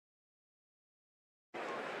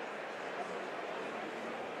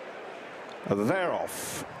They're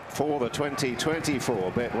off for the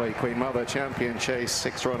 2024 Betway Queen Mother Champion Chase.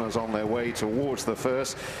 6 runners on their way towards the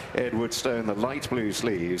first. Edward Stone, the light blue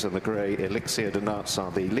sleeves, and the grey Elixir de Nuts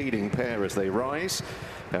are the leading pair as they rise.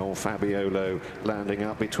 El Fabiolo landing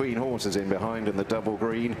up between horses in behind in the double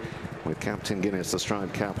green, with Captain Guinness, the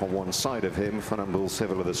striped cap, on one side of him, Funambule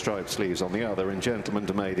Civil, the striped sleeves on the other, and Gentleman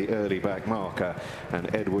de May, the early back marker.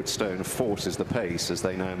 And Edward Stone forces the pace as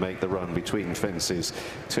they now make the run between fences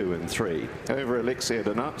 2 and 3. Over Elixir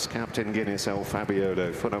de Nuts, Captain Guinness, El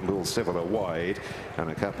Fabiolo, Funambule Civil are wide, and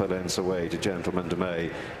a couple of lengths away to Gentleman de May,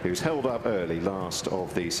 who's held up early, last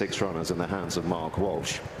of the 6 runners in the hands of Mark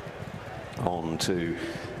Walsh. On to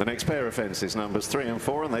the next pair of fences, numbers 3 and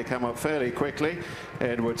 4, and they come up fairly quickly.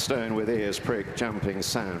 Edward Stone with ears pricked, jumping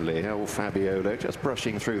soundly. El Fabiolo just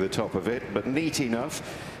brushing through the top of it, but neat enough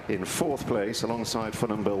in 4th place alongside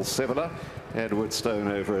Funambule Civil. Edward Stone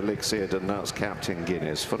over Elixir de Nuts, Captain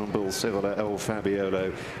Guinness, Funambule Civil, El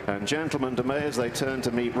Fabiolo, and Gentleman de May as they turn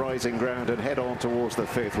to meet rising ground and head on towards the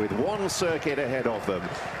 5th, with one circuit ahead of them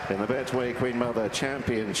in the Betway Queen Mother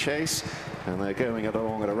Champion Chase. And they're going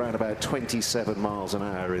along at around about 27 miles an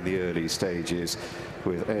hour in the early stages,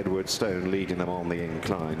 with Edward Stone leading them on the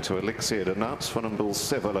incline. To Elixir de Nuts, Funambule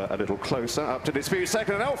Civil a little closer, up to dispute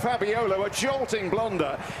second, and El Fabiolo, a jolting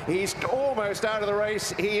blunder. He's almost out of the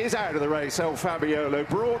race. He is out of the race, El Fabiolo,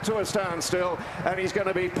 brought to a standstill, and he's going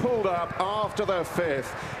to be pulled up after the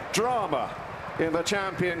 5th. Drama in the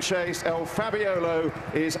champion chase. El Fabiolo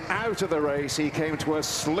is out of the race. He came to a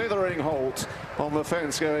slithering halt on the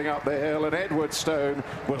fence going up the hill, and Edward Stone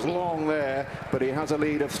was long there, but he has a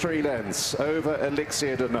lead of 3 lengths over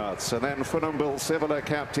Elixir de Nuts. And then Funambule Civil,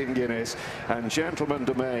 Captain Guinness, and Gentleman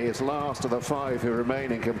de May is last of the 5 who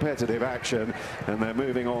remain in competitive action, and they're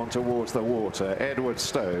moving on towards the water. Edward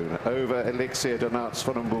Stone over Elixir de Nuts,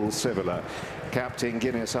 Funambule Civil. Captain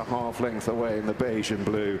Guinness a half length away in the beige and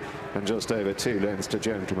blue, and just over 2 lengths to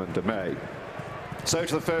Gentleman de May. So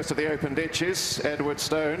to the first of the open ditches, Edward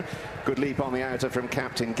Stone, good leap on the outer from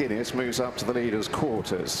Captain Guinness, moves up to the leader's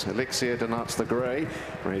quarters. Elixir de Nuts, the grey,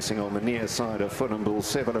 racing on the near side of Funambule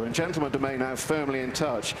Civil, and Gentleman de May now firmly in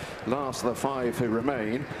touch, last of the 5 who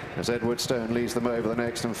remain, as Edward Stone leads them over the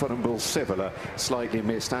next, and Funambule Civil slightly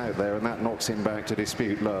missed out there, and that knocks him back to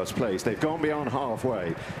dispute last place. They've gone beyond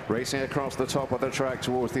halfway, racing across the top of the track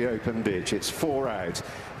towards the open ditch. It's 4 out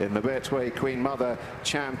in the Betway Queen Mother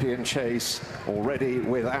Champion Chase, already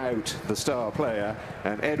without the star player,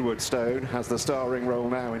 and Edward Stone has the starring role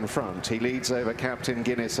now in front. He leads over Captain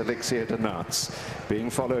Guinness, Elixir de Nuts, being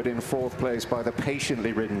followed in 4th place by the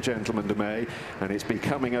patiently ridden Gentleman de May, and it's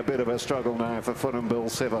becoming a bit of a struggle now for Funambule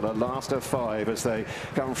Civil, a last of 5 as they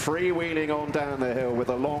come freewheeling on down the hill with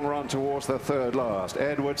a long run towards the 3rd last.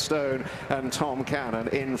 Edward Stone and Tom Cannon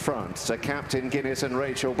in front, so Captain Guinness and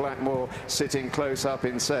Rachel Blackmore sitting close up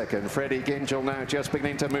in 2nd. Freddie Gingell now just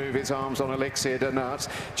beginning to move his arms on Elixir de Nuts.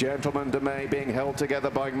 Gentleman de May being held together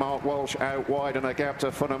by Mark Walsh out wide, and a gap to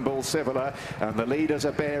Funambule Civil, and the leaders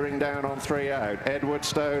are bearing down on 3 out. Edward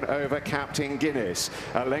Stone over Captain Guinness,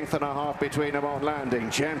 a length and a half between them on landing.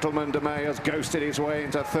 Gentleman de May has ghosted his way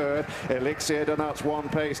into 3rd. Elixir de Nuts one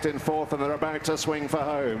paced in 4th, and they're about to swing for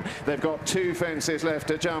home. They've got 2 fences left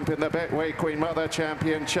to jump in the Betway Queen Mother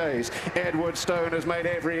Champion Chase. Edward Stone has made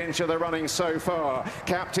every inch of the running so far.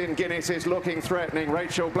 Captain Guinness is looking threatening.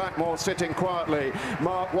 Rachel Blackmore sitting quietly.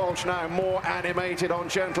 Mark Walsh now more animated on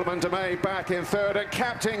Gentleman de May, back in 3rd, and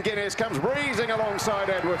Captain Guinness comes breezing alongside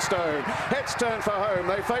Edward Stone. Heads turn for home.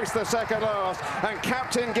 They face the 2nd last, and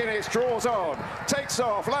Captain Guinness draws on, takes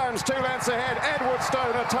off, lands 2 lengths ahead. Edward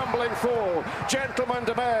Stone a tumbling fall. Gentleman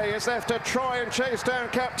de May is left to try and chase down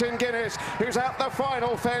Captain Guinness, who's at the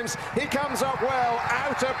final fence. He comes up well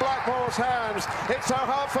out of Blackmore's hands. It's a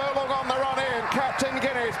half furlong on the run in. Captain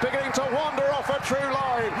Guinness beginning to wander off a true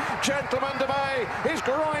line. Gentleman de May is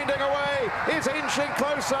grinding away, is inching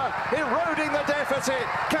closer, eroding the deficit.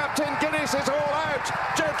 Captain Guinness is all out.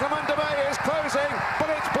 Gentleman de May is closing, but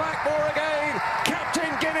it's Blackmore again.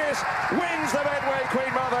 Captain Guinness wins the Betway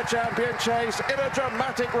Queen Mother Champion Chase in a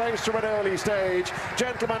dramatic race from an early stage.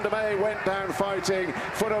 Gentleman de May went down fighting.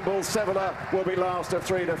 Funambule Civil will be last of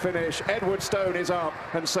 3 to finish. Edward Stone is up,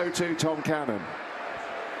 and so too Tom Cannon.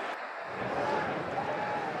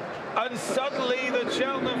 And suddenly the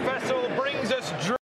Cheltenham Festival brings us